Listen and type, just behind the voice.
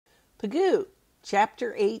Pagoo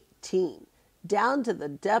Chapter 18, Down to the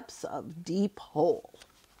Depths of Deep Hole.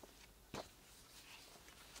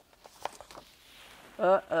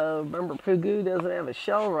 Remember, Pagoo doesn't have a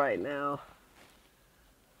shell right now.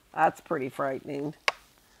 That's pretty frightening.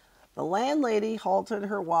 The landlady halted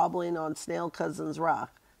her wobbling on Snail Cousin's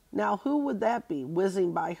rock. Now who would that be,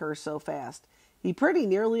 whizzing by her so fast? He pretty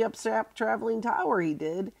nearly upset Traveling Tower, he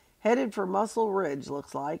did. Headed for Muscle Ridge,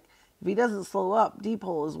 looks like. If he doesn't slow up, Deep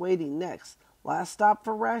Hole is waiting next. Last stop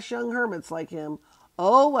for rash young hermits like him.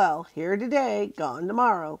 Oh well, here today, gone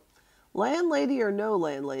tomorrow. Landlady or no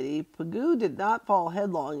landlady, Pagoo did not fall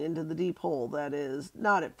headlong into the deep hole, that is,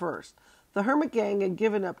 not at first. The hermit gang had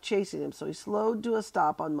given up chasing him, so he slowed to a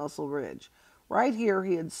stop on Muscle Ridge. Right here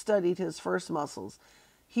he had studied his first muscles.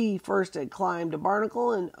 He first had climbed a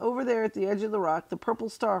barnacle, and over there at the edge of the rock, the purple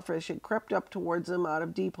starfish had crept up towards him out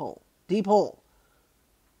of Deep Hole. Deep Hole!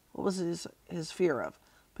 What was his fear of?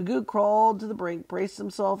 Pagoo crawled to the brink, braced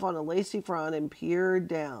himself on a lacy frond, and peered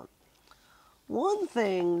down. One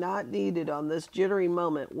thing not needed on this jittery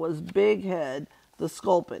moment was Big Head, the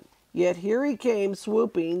sculpin. Yet here he came,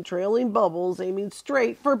 swooping, trailing bubbles, aiming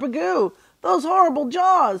straight for Pagoo. Those horrible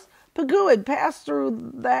jaws! Pagoo had passed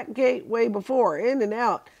through that gateway before, in and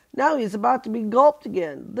out. Now he's about to be gulped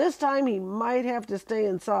again. This time he might have to stay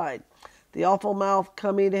inside. The awful mouth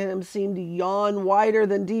coming to him seemed to yawn wider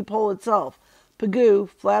than Deep Hole itself. Pagoo,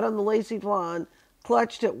 flat on the lacy frond,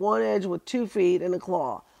 clutched at one edge with 2 feet and a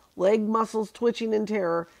claw. Leg muscles twitching in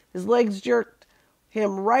terror, his legs jerked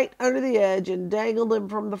him right under the edge and dangled him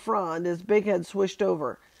from the frond as Big Head swished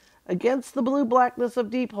over. Against the blue blackness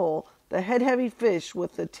of Deep Hole, the head-heavy fish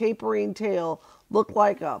with the tapering tail looked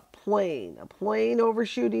like a plane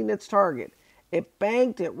overshooting its target. It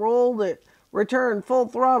banked, it rolled, it returned full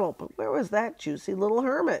throttle, but where was that juicy little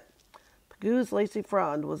hermit? Pagoo's lacy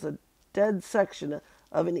frond was a dead section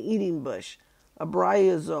of an eating bush, a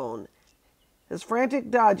bryozoan. His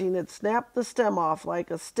frantic dodging had snapped the stem off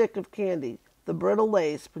like a stick of candy. The brittle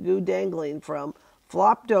lace Pagoo dangling from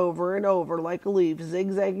flopped over and over like a leaf,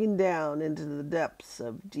 zigzagging down into the depths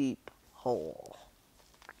of Deep Hole.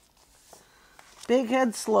 Big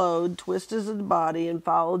Head slowed, twisted his body, and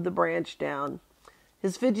followed the branch down.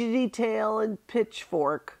 His fidgety tail and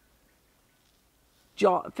pitchfork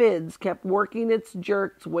fids kept working its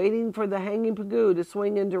jerks, waiting for the hanging Pagoo to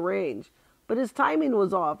swing into range. But his timing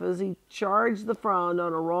was off as he charged the frond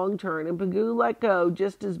on a wrong turn, and Pagoo let go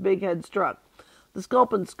just as Big Head struck. The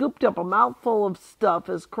sculpin scooped up a mouthful of stuff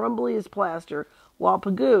as crumbly as plaster, while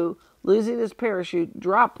Pagoo, losing his parachute,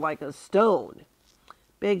 dropped like a stone.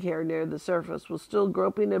 Big Hair, near the surface, was still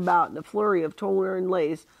groping about in a flurry of torn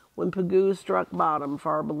lace when Pagoo struck bottom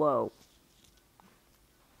far below.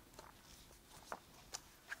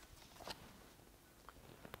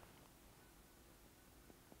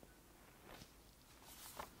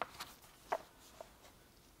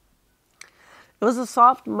 It was a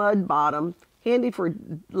soft mud bottom, handy for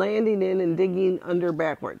landing in and digging under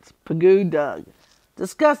backwards. Pagoo dug.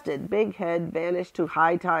 Disgusted, Big Head vanished to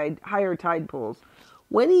higher tide pools.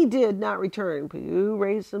 When he did not return, Pagoo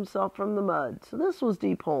raised himself from the mud. So this was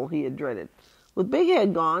Deep Hole he had dreaded. With Big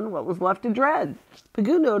Head gone, what was left to dread?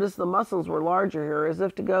 Pagoo noticed the muscles were larger here, as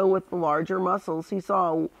if to go with the larger muscles. He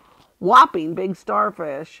saw a whopping big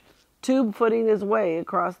starfish tube-footing his way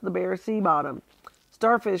across the bare sea bottom.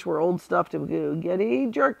 Starfish were old stuff to Pagoo, yet he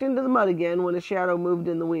jerked into the mud again when a shadow moved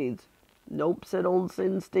in the weeds. Nope, said old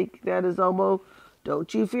Instinct at his elbow.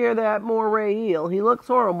 Don't you fear that moray eel. He looks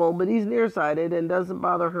horrible, but he's nearsighted and doesn't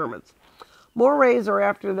bother hermits. Morays are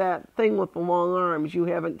after that thing with the long arms you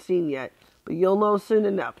haven't seen yet, but you'll know soon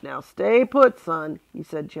enough. Now stay put, son, he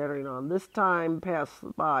said, chattering on. This time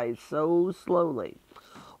passed by so slowly.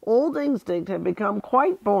 Old Instinct had become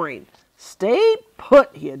quite boring. Stay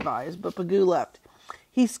put, he advised, but Pagoo left.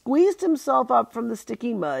 He squeezed himself up from the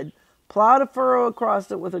sticky mud, plowed a furrow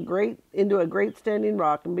across it into a great standing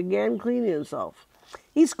rock, and began cleaning himself.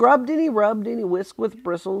 He scrubbed and he rubbed and he whisked with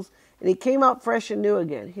bristles, and he came out fresh and new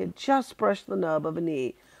again. He had just brushed the nub of a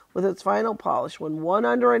knee with its final polish when one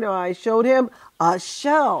under an eye showed him a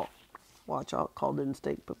shell. Watch out, called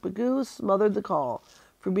Instinct, but Pagoo smothered the call,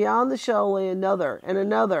 for beyond the shell lay another and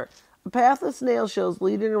another, a path of snail shells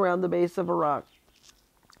leading around the base of a rock.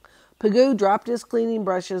 Pagoo dropped his cleaning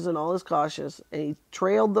brushes and all his cautious, and he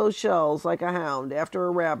trailed those shells like a hound after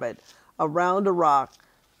a rabbit around a rock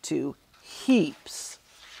to heaps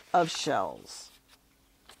of shells.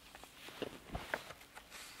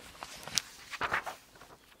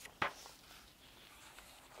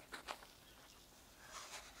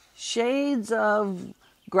 Shades of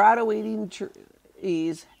grotto-eating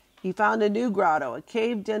trees He found a new grotto, a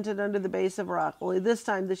cave dented under the base of rock, only this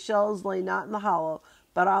time the shells lay not in the hollow,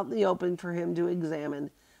 but out in the open for him to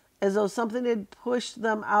examine. As though something had pushed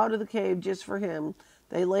them out of the cave just for him,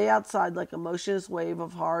 they lay outside like a motionless wave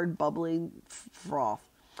of hard, bubbling froth.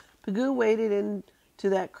 Pagoo waded into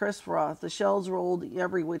that crisp froth. The shells rolled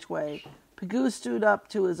every which way. Pagoo stood up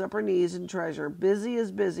to his upper knees in treasure, busy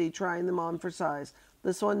as busy, trying them on for size.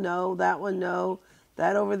 This one, no. That one, no.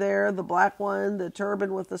 That over there, the black one, the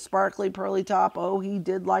turban with the sparkly pearly top. Oh, he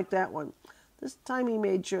did like that one. This time he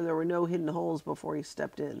made sure there were no hidden holes before he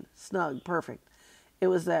stepped in. Snug, perfect. It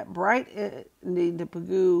was that bright ending to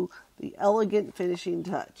Pagoo, the elegant finishing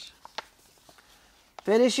touch.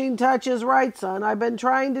 Finishing touch is right, son. I've been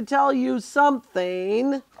trying to tell you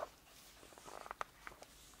something.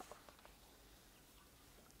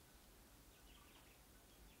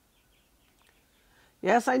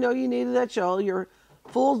 Yes, I know you needed that shell. Your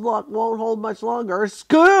fool's luck won't hold much longer.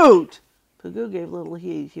 Scoot! Pagoo gave little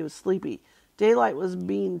heed. He was sleepy. Daylight was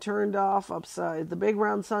being turned off upside. The big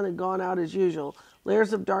round sun had gone out as usual.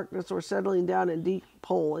 Layers of darkness were settling down in deep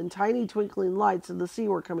hole, and tiny twinkling lights of the sea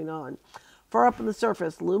were coming on. Far up on the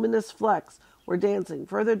surface, luminous flecks were dancing.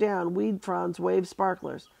 Further down, weed fronds waved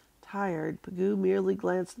sparklers. Tired, Pagoo merely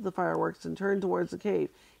glanced at the fireworks and turned towards the cave.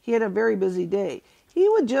 He had a very busy day. He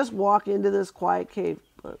would just walk into this quiet cave.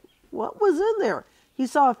 But what was in there? He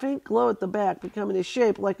saw a faint glow at the back, becoming a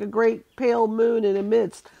shape like a great pale moon in the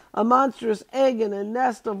midst, a monstrous egg in a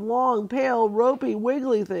nest of long, pale, ropey,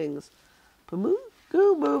 wiggly things. Pagoo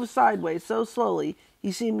moved sideways so slowly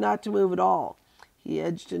he seemed not to move at all. He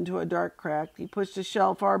edged into a dark crack. He pushed his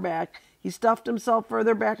shell far back. He stuffed himself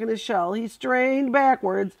further back in his shell. He strained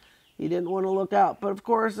backwards. He didn't want to look out, but of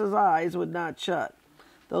course his eyes would not shut.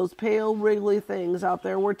 Those pale, wriggly things out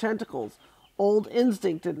there were tentacles. Old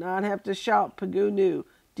instinct did not have to shout, Pagoo knew.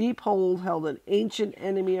 Deep hold held an ancient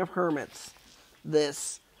enemy of hermits.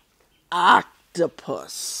 This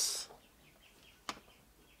octopus.